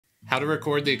How to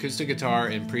record the acoustic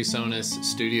guitar in Presonus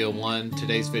Studio One.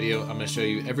 Today's video, I'm going to show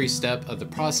you every step of the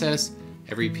process,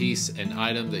 every piece and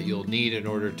item that you'll need in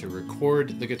order to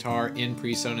record the guitar in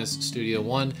Presonus Studio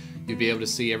One. You'll be able to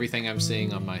see everything I'm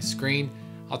seeing on my screen.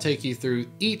 I'll take you through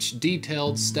each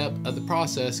detailed step of the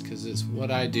process because it's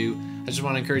what I do. I just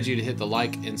want to encourage you to hit the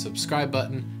like and subscribe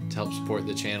button to help support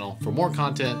the channel for more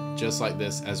content just like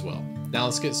this as well. Now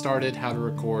let's get started how to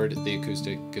record the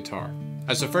acoustic guitar.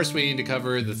 So first we need to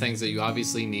cover the things that you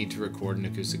obviously need to record an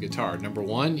acoustic guitar. Number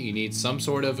one, you need some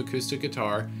sort of acoustic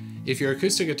guitar. If your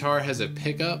acoustic guitar has a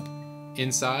pickup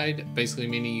inside, basically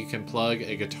meaning you can plug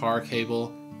a guitar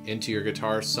cable into your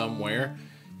guitar somewhere,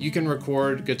 you can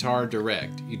record guitar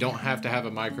direct. You don't have to have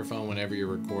a microphone whenever you're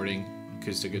recording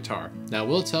acoustic guitar. Now,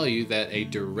 we'll tell you that a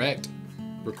direct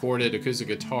recorded acoustic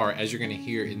guitar, as you're going to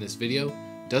hear in this video,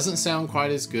 doesn't sound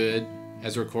quite as good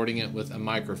as recording it with a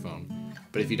microphone.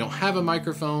 But if you don't have a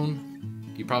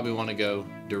microphone, you probably want to go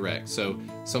direct. So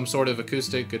some sort of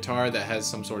acoustic guitar that has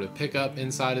some sort of pickup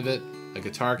inside of it, a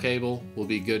guitar cable will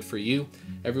be good for you.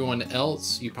 Everyone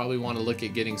else, you probably want to look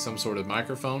at getting some sort of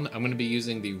microphone. I'm going to be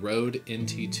using the Rode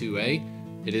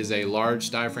NT2A. It is a large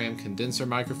diaphragm condenser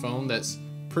microphone that's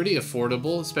pretty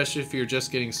affordable, especially if you're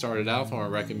just getting started out. I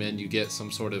recommend you get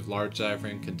some sort of large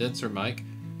diaphragm condenser mic.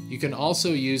 You can also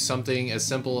use something as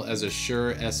simple as a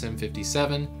Shure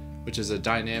SM57, which is a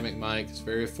dynamic mic. It's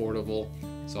very affordable.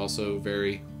 It's also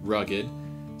very rugged.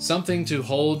 Something to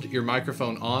hold your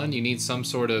microphone on. You need some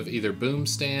sort of either boom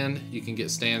stand. You can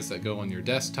get stands that go on your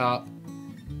desktop.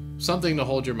 Something to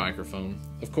hold your microphone.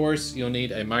 Of course, you'll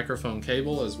need a microphone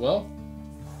cable as well.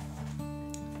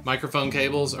 Microphone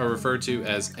cables are referred to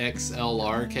as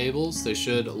XLR cables. They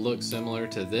should look similar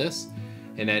to this.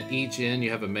 And at each end, you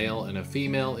have a male and a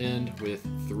female end with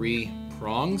 3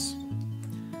 prongs.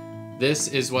 This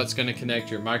is what's going to connect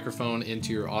your microphone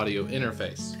into your audio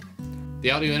interface.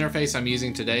 The audio interface I'm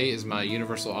using today is my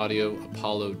Universal Audio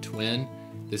Apollo Twin.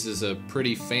 This is a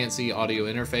pretty fancy audio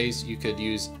interface. You could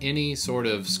use any sort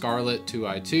of Scarlett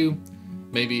 2i2,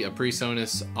 maybe a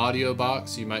Presonus audio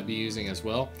box you might be using as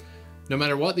well. No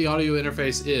matter what the audio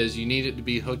interface is, you need it to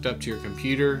be hooked up to your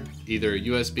computer, either a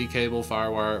USB cable,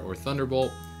 FireWire, or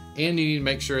Thunderbolt. And you need to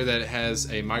make sure that it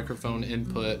has a microphone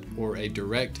input or a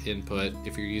direct input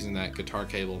if you're using that guitar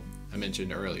cable I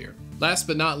mentioned earlier. Last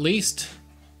but not least,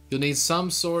 you'll need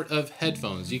some sort of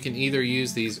headphones. You can either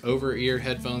use these over-ear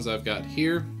headphones I've got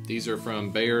here. These are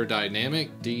from Beyerdynamic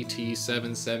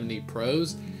DT770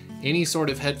 Pros. Any sort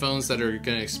of headphones that are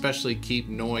going to especially keep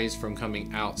noise from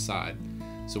coming outside.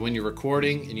 So when you're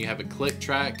recording and you have a click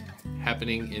track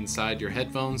happening inside your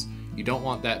headphones, you don't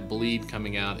want that bleed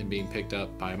coming out and being picked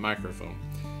up by a microphone.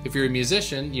 If you're a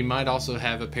musician, you might also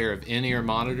have a pair of in-ear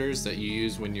monitors that you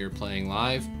use when you're playing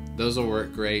live. Those will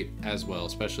work great as well,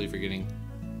 especially if you're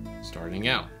starting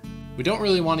out. We don't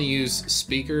really want to use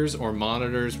speakers or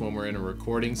monitors when we're in a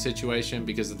recording situation,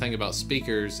 because the thing about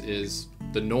speakers is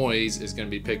the noise is going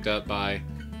to be picked up by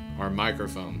our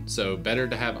microphone. So better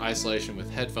to have isolation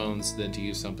with headphones than to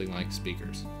use something like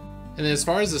speakers. And as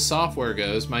far as the software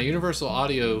goes, my Universal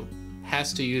Audio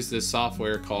has to use this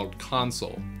software called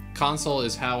Console. Console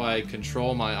is how I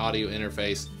control my audio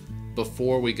interface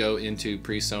before we go into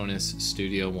Presonus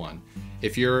Studio One.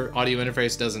 If your audio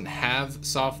interface doesn't have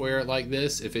software like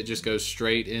this, if it just goes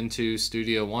straight into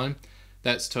Studio One,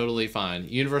 that's totally fine.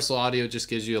 Universal Audio just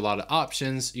gives you a lot of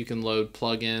options. You can load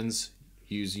plugins,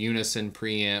 use unison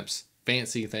preamps,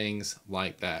 fancy things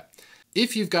like that.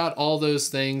 If you've got all those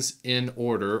things in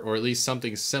order, or at least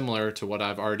something similar to what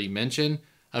I've already mentioned,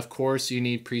 of course you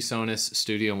need Presonus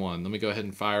Studio One. Let me go ahead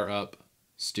and fire up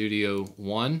Studio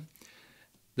One.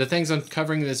 The things I'm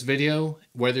covering in this video,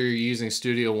 whether you're using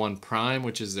Studio One Prime,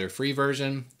 which is their free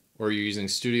version, or you're using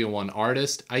Studio One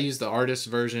Artist, I used the Artist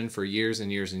version for years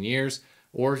and years and years,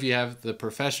 or if you have the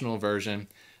professional version,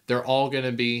 they're all going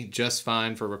to be just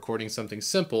fine for recording something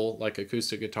simple like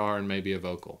acoustic guitar and maybe a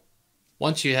vocal.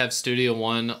 Once you have Studio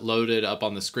One loaded up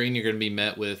on the screen, you're going to be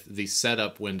met with the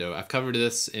setup window. I've covered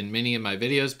this in many of my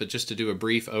videos, but just to do a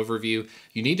brief overview,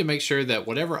 you need to make sure that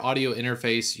whatever audio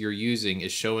interface you're using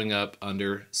is showing up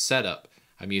under setup.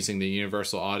 I'm using the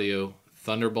Universal Audio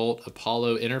Thunderbolt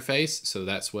Apollo interface, so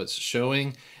that's what's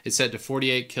showing. It's set to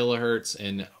 48 kilohertz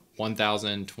and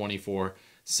 1024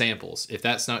 samples. If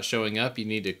that's not showing up, you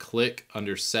need to click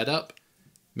under setup,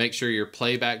 make sure your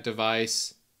playback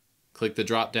device, click the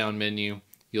drop-down menu.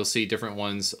 You'll see different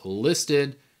ones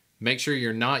listed. Make sure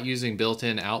you're not using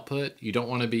built-in output. You don't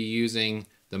want to be using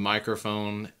the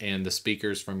microphone and the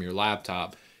speakers from your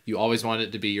laptop. You always want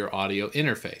it to be your audio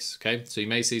interface, okay? So you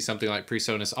may see something like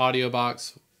Presonus Audio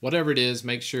Box whatever it is,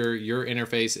 make sure your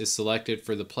interface is selected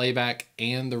for the playback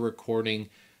and the recording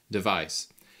device.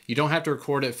 You don't have to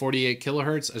record at 48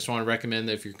 kilohertz. I just want to recommend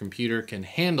that if your computer can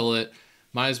handle it,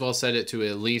 might as well set it to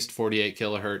at least 48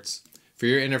 kilohertz. For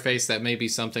your interface, that may be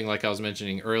something like I was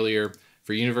mentioning earlier.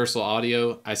 For Universal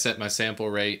Audio, I set my sample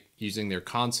rate using their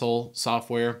console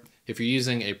software. If you're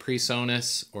using a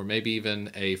Presonus or maybe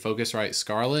even a Focusrite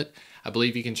Scarlett, I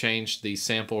believe you can change the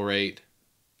sample rate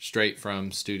straight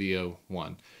from Studio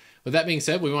One. With that being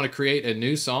said, we want to create a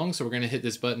new song, so we're going to hit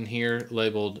this button here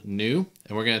labeled New,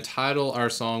 and we're going to title our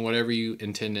song whatever you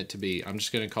intend it to be. I'm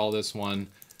just going to call this one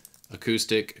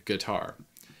Acoustic Guitar.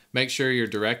 Make sure your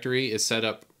directory is set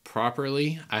up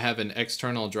properly. I have an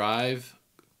external drive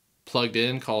plugged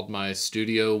in called my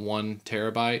Studio 1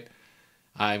 terabyte.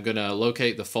 I'm going to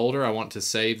locate the folder I want to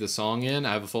save the song in.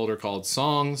 I have a folder called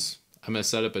Songs. I'm going to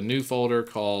set up a new folder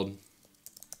called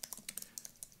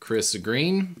Chris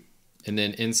Green. And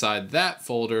then inside that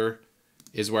folder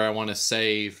is where I want to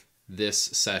save this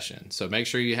session. So make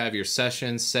sure you have your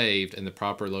session saved in the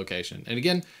proper location. And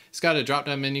again, it's got a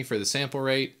drop-down menu for the sample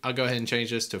rate. I'll go ahead and change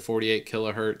this to 48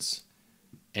 kilohertz.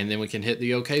 And then we can hit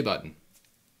the OK button.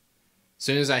 As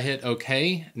soon as I hit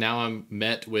OK, now I'm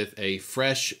met with a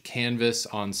fresh canvas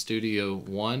on Studio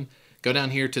One. Go down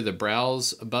here to the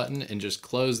Browse button and just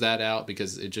close that out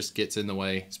because it just gets in the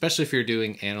way, especially if you're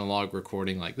doing analog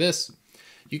recording like this.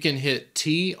 You can hit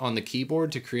T on the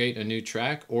keyboard to create a new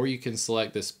track, or you can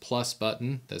select this plus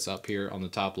button that's up here on the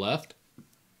top left.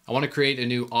 I want to create a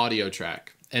new audio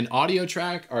track. An audio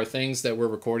track are things that we're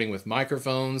recording with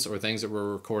microphones or things that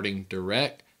we're recording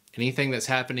direct. Anything that's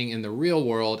happening in the real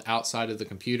world outside of the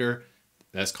computer,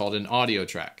 that's called an audio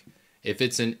track. If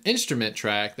it's an instrument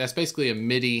track, that's basically a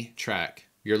MIDI track.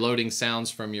 You're loading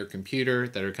sounds from your computer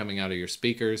that are coming out of your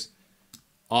speakers.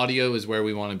 Audio is where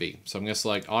we want to be. So I'm going to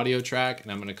select audio track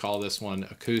and I'm going to call this one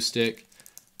Acoustic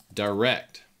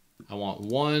Direct. I want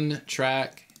one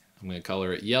track. I'm going to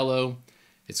color it yellow.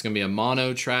 It's going to be a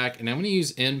mono track and I'm going to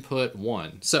use input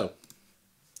 1. So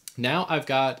now I've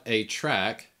got a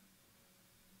track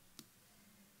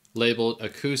labeled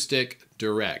Acoustic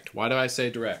Direct. Why do I say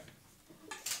direct?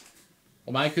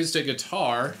 Well, my acoustic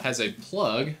guitar has a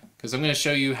plug because I'm going to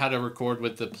show you how to record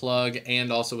with the plug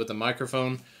and also with the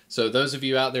microphone. So those of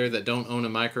you out there that don't own a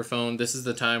microphone, this is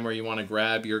the time where you want to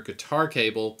grab your guitar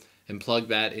cable and plug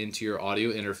that into your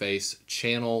audio interface,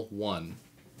 channel 1.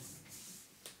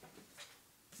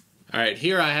 All right,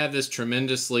 here I have this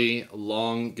tremendously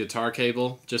long guitar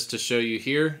cable. Just to show you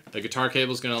here, the guitar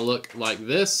cable is going to look like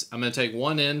this. I'm going to take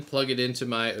one end, plug it into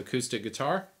my acoustic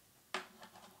guitar.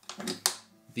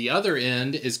 The other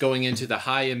end is going into the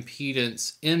high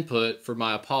impedance input for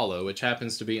my Apollo, which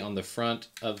happens to be on the front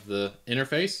of the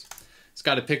interface. It's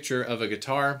got a picture of a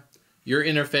guitar. Your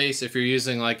interface, if you're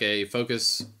using like a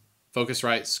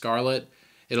Focusrite Scarlett,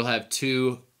 it'll have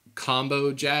 2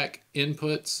 combo jack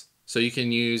inputs. So you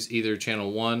can use either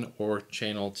channel 1 or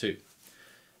channel 2.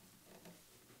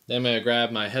 Then I'm going to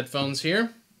grab my headphones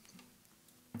here.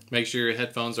 Make sure your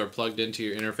headphones are plugged into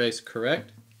your interface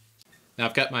correct. Now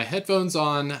I've got my headphones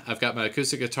on, I've got my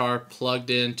acoustic guitar plugged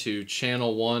into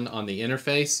channel 1 on the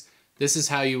interface. This is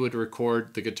how you would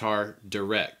record the guitar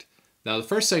direct. Now the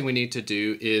first thing we need to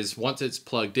do is once it's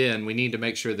plugged in, we need to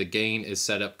make sure the gain is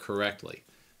set up correctly.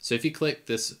 So if you click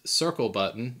this circle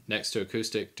button next to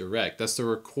Acoustic Direct, that's the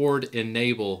Record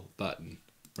Enable button.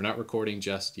 We're not recording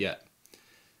just yet.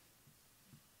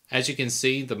 As you can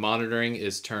see, the monitoring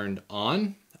is turned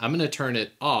on. I'm going to turn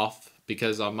it off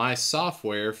because on my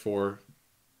software for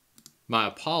my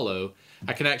Apollo,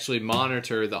 I can actually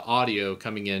monitor the audio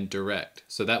coming in direct.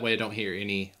 So that way I don't hear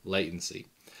any latency.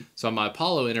 So on my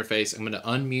Apollo interface, I'm going to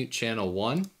unmute channel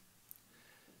 1.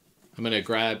 I'm going to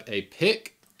grab a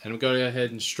pick and I'm going to go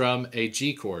ahead and strum a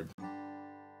G chord.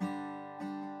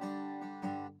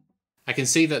 I can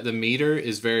see that the meter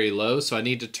is very low, so I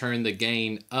need to turn the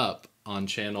gain up on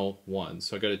channel 1.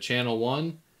 So I go to channel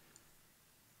 1.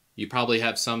 You probably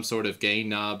have some sort of gain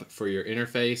knob for your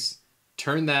interface.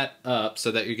 Turn that up so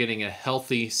that you're getting a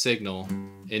healthy signal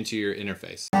into your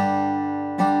interface.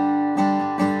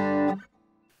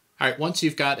 All right, once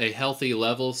you've got a healthy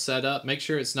level set up, make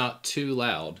sure it's not too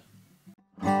loud.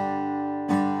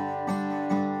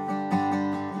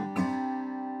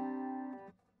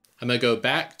 I'm going to go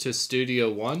back to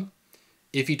Studio One.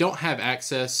 If you don't have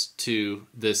access to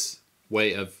this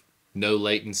way of no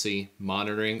latency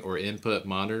monitoring or input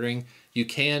monitoring, you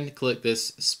can click this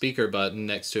speaker button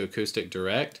next to Acoustic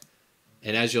Direct.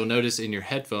 And as you'll notice in your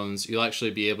headphones, you'll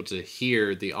actually be able to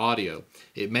hear the audio.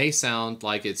 It may sound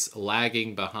like it's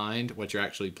lagging behind what you're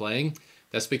actually playing,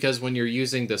 That's because when you're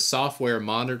using the software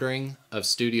monitoring of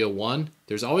Studio One,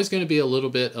 there's always going to be a little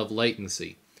bit of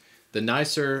latency. The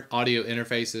nicer audio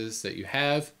interfaces that you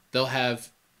have, they'll have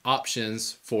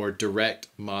options for direct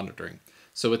monitoring.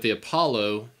 So with the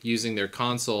Apollo, using their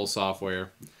console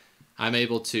software, I'm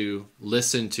able to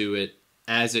listen to it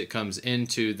as it comes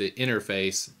into the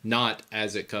interface, not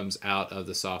as it comes out of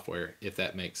the software, if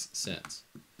that makes sense.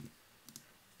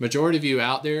 Majority of you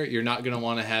out there, you're not going to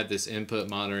want to have this input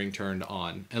monitoring turned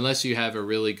on unless you have a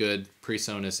really good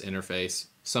Presonus interface.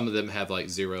 Some of them have like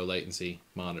 0 latency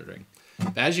monitoring.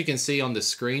 But as you can see on the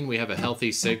screen, we have a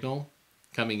healthy signal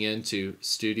coming into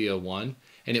Studio One,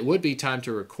 and it would be time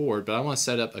to record, but I want to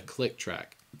set up a click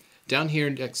track. Down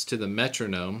here next to the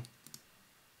metronome,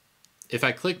 if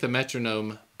I click the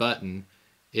metronome button,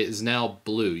 it is now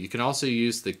blue. You can also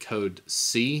use the code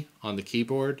C on the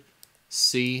keyboard.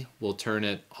 C will turn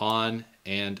it on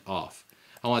and off.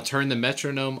 I want to turn the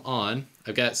metronome on.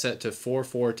 I've got it set to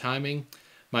 4/4 timing.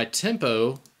 My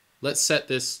tempo, let's set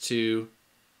this to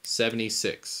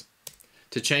 76.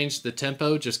 To change the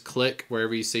tempo, just click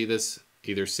wherever you see this,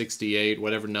 either 68,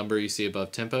 whatever number you see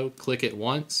above tempo. Click it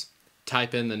once,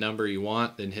 type in the number you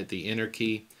want, then hit the enter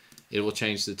key. It will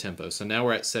change the tempo. So now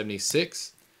we're at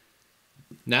 76.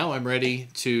 Now I'm ready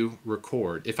to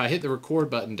record. If I hit the record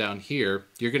button down here,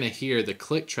 you're going to hear the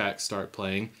click track start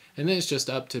playing, and then it's just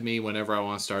up to me whenever I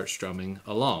want to start strumming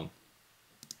along.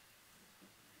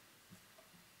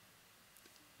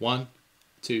 1,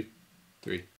 2,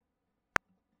 3.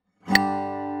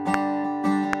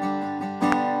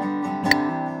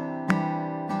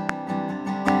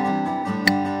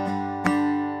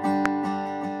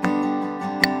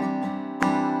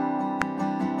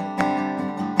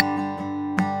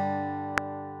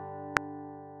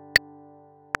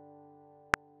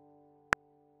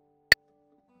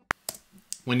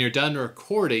 When you're done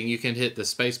recording, you can hit the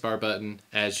spacebar button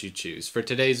as you choose. For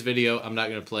today's video, I'm not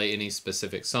going to play any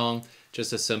specific song,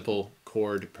 just a simple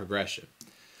chord progression.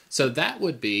 So that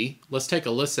would be, let's take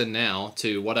a listen now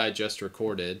to what I just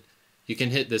recorded. You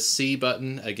can hit the C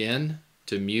button again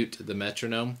to mute the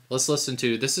metronome. Let's listen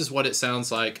to, this is what it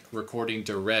sounds like recording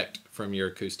direct from your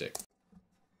acoustic.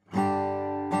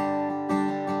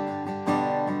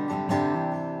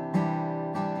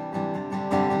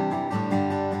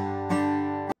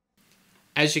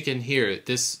 As you can hear,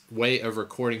 this way of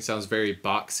recording sounds very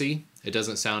boxy. It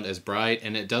doesn't sound as bright,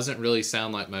 and it doesn't really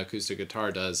sound like my acoustic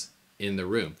guitar does in the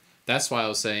room. That's why I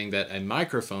was saying that a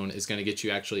microphone is going to get you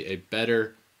actually a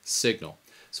better signal.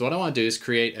 So what I want to do is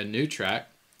create a new track.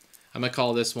 I'm going to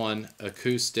call this one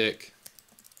Acoustic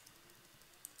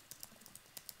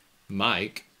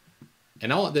Mic,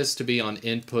 and I want this to be on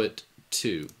input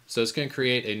 2. So it's going to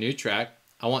create a new track.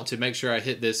 I want to make sure I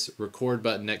hit this record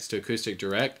button next to Acoustic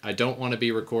Direct. I don't want to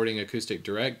be recording Acoustic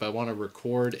Direct, but I want to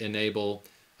record enable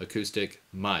Acoustic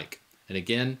Mic. And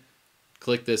again,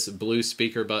 click this blue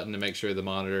speaker button to make sure the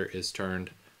monitor is turned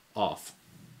off.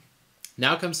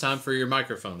 Now comes time for your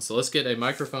microphone. So let's get a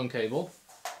microphone cable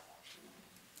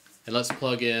and let's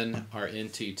plug in our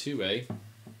NT2A.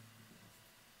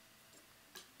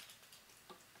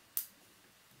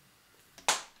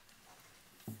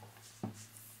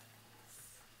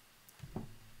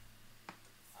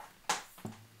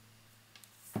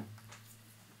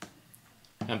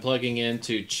 I'm plugging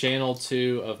into channel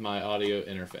 2 of my audio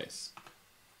interface.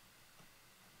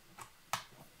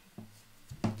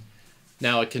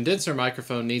 Now a condenser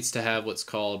microphone needs to have what's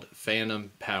called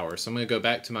phantom power. So I'm going to go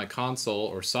back to my console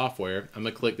or software. I'm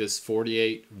going to click this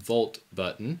 48 volt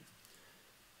button.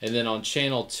 And then on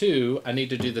channel 2, I need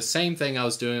to do the same thing I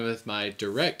was doing with my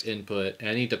direct input. And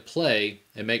I need to play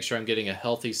and make sure I'm getting a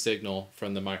healthy signal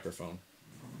from the microphone.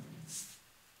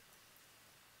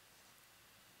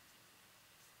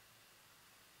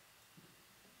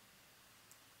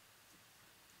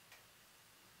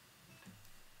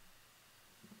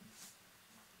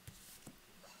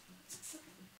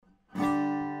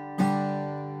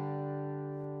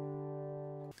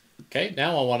 Okay,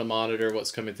 now I want to monitor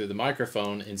what's coming through the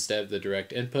microphone instead of the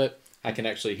direct input. I can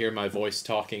actually hear my voice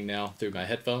talking now through my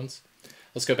headphones.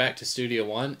 Let's go back to Studio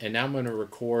One, and now I'm going to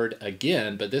record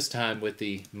again, but this time with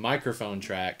the microphone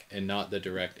track and not the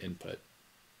direct input.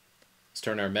 Let's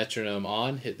turn our metronome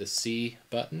on, hit the C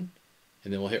button,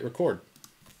 and then we'll hit record.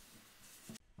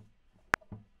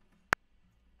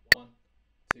 1,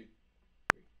 2,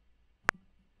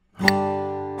 3.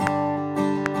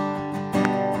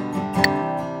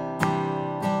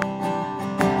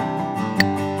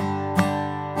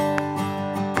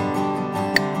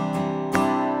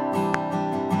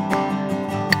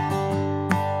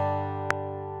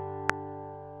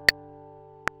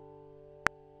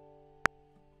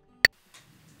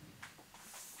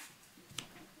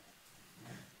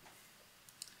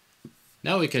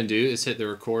 Now what we can do is hit the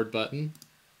record button,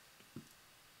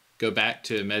 go back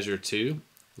to measure 2.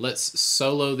 Let's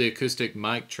solo the acoustic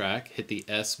mic track, hit the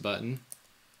S button.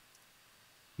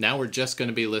 Now we're just going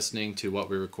to be listening to what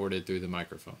we recorded through the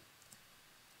microphone.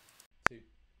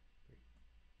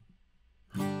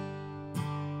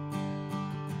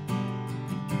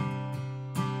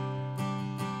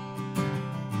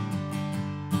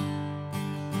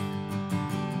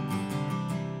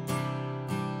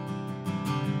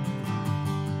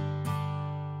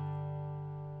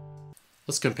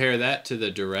 Let's compare that to the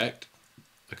direct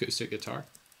acoustic guitar.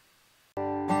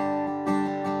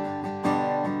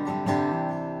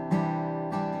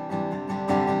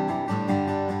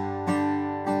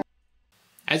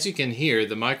 As you can hear,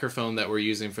 the microphone that we're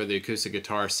using for the acoustic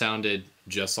guitar sounded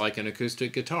just like an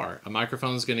acoustic guitar. A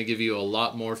microphone is going to give you a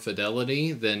lot more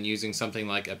fidelity than using something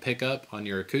like a pickup on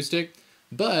your acoustic,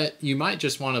 but you might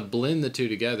just want to blend the two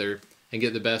together and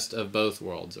get the best of both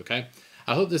worlds, okay?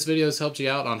 I hope this video has helped you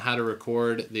out on how to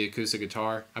record the acoustic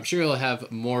guitar. I'm sure you'll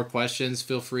have more questions.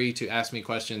 Feel free to ask me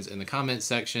questions in the comments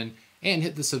section and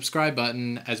hit the subscribe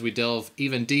button as we delve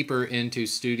even deeper into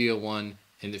Studio One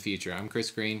in the future. I'm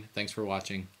Chris Green. Thanks for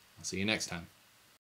watching. I'll see you next time.